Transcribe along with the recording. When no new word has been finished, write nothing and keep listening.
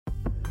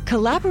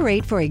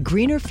Collaborate for a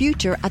greener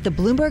future at the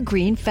Bloomberg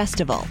Green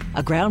Festival,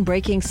 a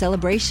groundbreaking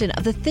celebration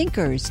of the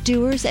thinkers,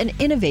 doers, and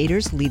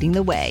innovators leading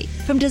the way.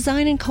 From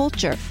design and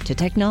culture to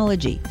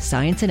technology,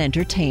 science, and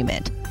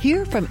entertainment.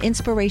 Hear from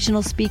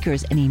inspirational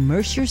speakers and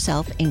immerse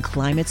yourself in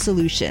climate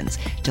solutions.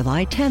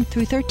 July 10th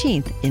through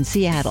 13th in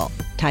Seattle.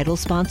 Title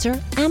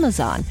sponsor,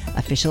 Amazon.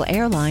 Official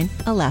airline,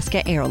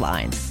 Alaska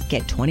Airlines.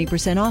 Get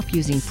 20% off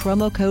using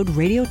promo code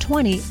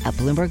radio20 at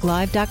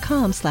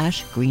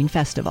BloombergLive.com/Green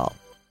Festival.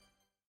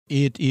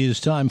 It is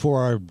time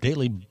for our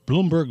daily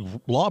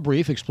Bloomberg Law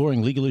Brief,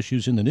 exploring legal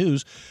issues in the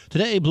news.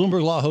 Today,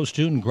 Bloomberg Law hosts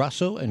June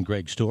Grasso and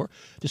Greg Stohr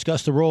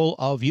discuss the role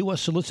of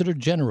U.S. Solicitor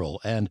General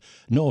and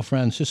Noah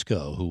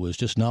Francisco, who was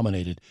just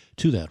nominated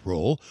to that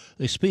role.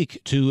 They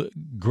speak to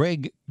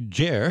Greg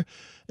Jahr,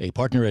 a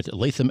partner at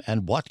Latham &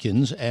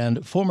 Watkins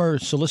and former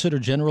Solicitor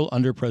General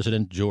under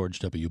President George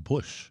W.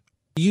 Bush.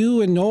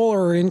 You and Noel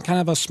are in kind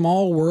of a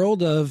small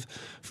world of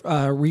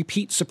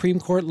repeat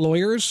Supreme Court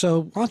lawyers,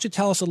 so why don't you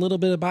tell us a little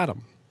bit about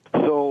them?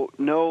 So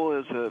Noel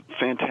is a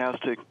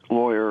fantastic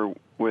lawyer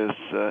with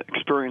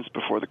experience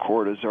before the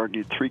court, has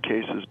argued 3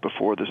 cases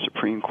before the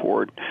Supreme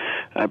Court.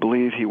 I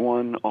believe he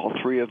won all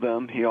 3 of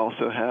them. He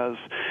also has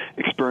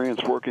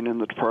experience working in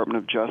the Department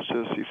of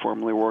Justice. He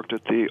formerly worked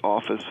at the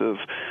Office of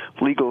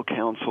Legal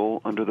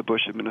Counsel under the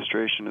Bush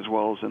administration, as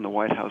well as in the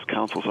White House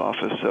counsel's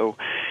office. So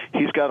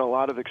he's got a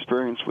lot of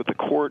experience with the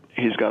court.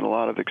 He's got a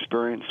lot of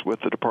experience with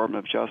the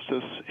Department of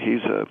Justice.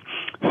 He's a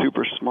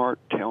super smart,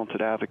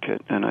 talented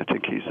advocate, and I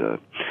think he's a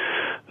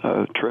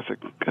terrific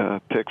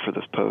pick for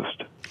this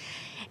post.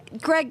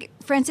 Greg,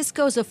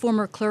 Francisco is a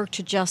former clerk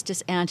to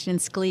Justice Antonin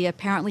Scalia.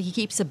 Apparently, he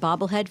keeps a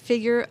bobblehead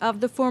figure of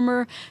the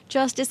former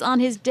justice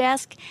on his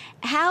desk.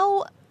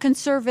 How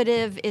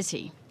conservative is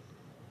he?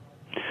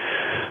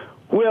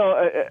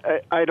 Well,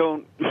 I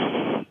don't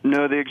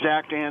know the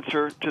exact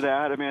answer to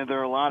that. I mean, there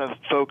are a lot of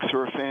folks who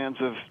are fans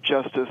of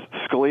Justice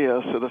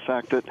Scalia, so the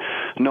fact that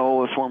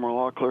Noel, a former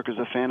law clerk, is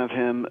a fan of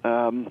him,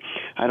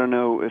 I don't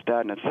know if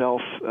that in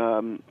itself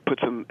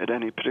puts him at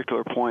any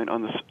particular point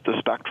on the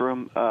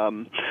spectrum.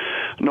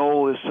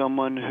 Noel is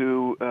someone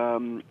who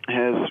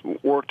has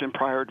worked in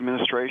prior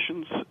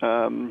administrations.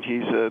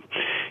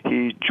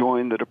 He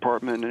joined the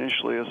department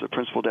initially as the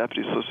principal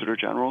deputy solicitor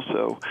general,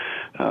 so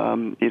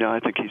I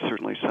think he's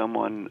certainly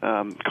someone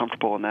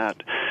comfortable in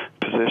that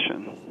position.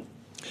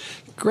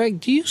 Greg,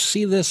 do you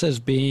see this as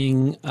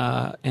being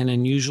an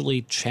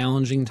unusually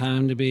challenging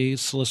time to be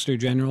Solicitor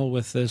General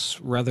with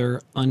this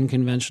rather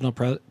unconventional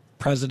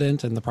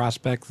president and the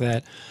prospect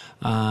that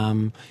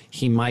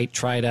he might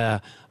try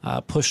to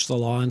push the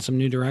law in some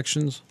new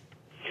directions?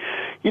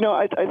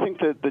 I think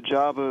that the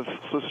job of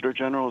Solicitor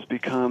General has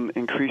become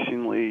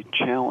increasingly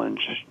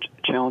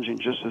challenging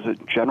just as a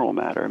general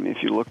matter. I mean,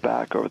 if you look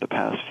back over the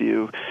past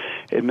few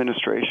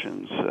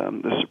administrations,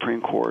 the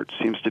Supreme Court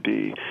seems to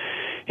be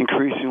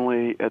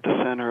increasingly at the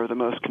center of the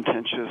most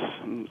contentious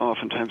and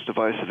oftentimes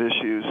divisive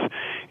issues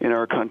in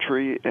our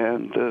country,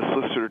 and the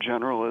Solicitor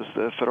General, as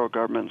the federal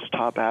government's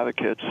top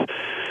advocates,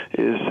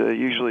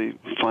 usually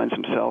finds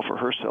himself or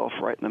herself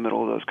right in the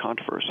middle of those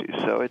controversies.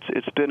 So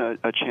it's been a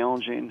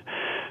challenging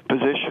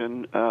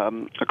position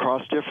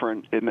across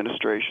different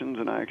administrations,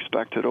 and I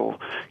expect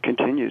it'll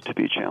continue to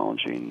be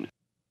challenging.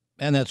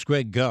 And that's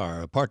Greg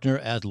Jahr, a partner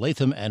at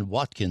Latham &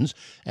 Watkins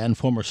and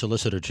former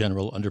Solicitor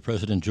General under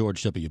President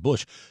George W.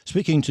 Bush,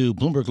 speaking to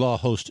Bloomberg Law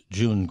host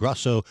June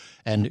Grasso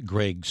and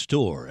Greg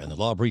Stohr. And the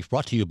Law Brief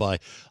brought to you by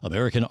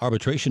American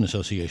Arbitration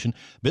Association.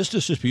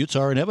 Business disputes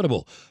are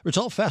inevitable.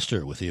 Resolve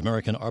faster with the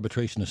American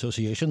Arbitration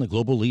Association, the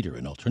global leader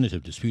in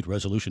alternative dispute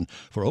resolution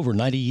for over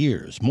 90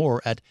 years.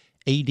 More at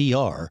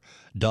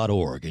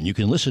ADR.org. And you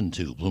can listen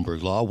to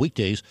Bloomberg Law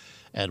weekdays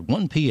at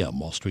 1 p.m.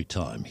 Wall Street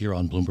time here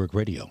on Bloomberg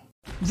Radio.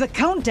 The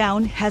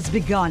countdown has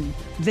begun.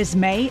 This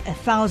May,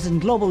 1,000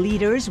 global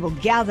leaders will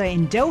gather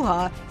in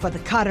Doha for the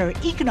Qatar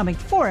Economic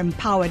Forum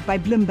powered by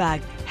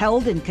Bloomberg,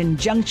 held in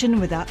conjunction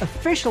with our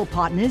official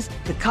partners,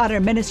 the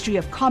Qatar Ministry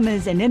of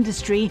Commerce and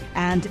Industry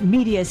and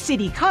Media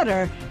City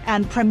Qatar,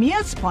 and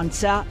premier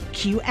sponsor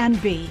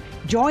QNB.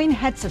 Join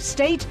heads of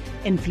state,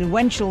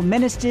 influential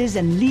ministers,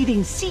 and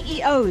leading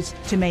CEOs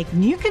to make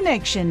new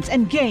connections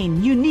and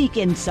gain unique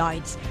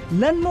insights.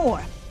 Learn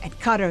more at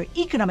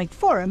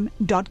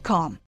QatarEconomicForum.com.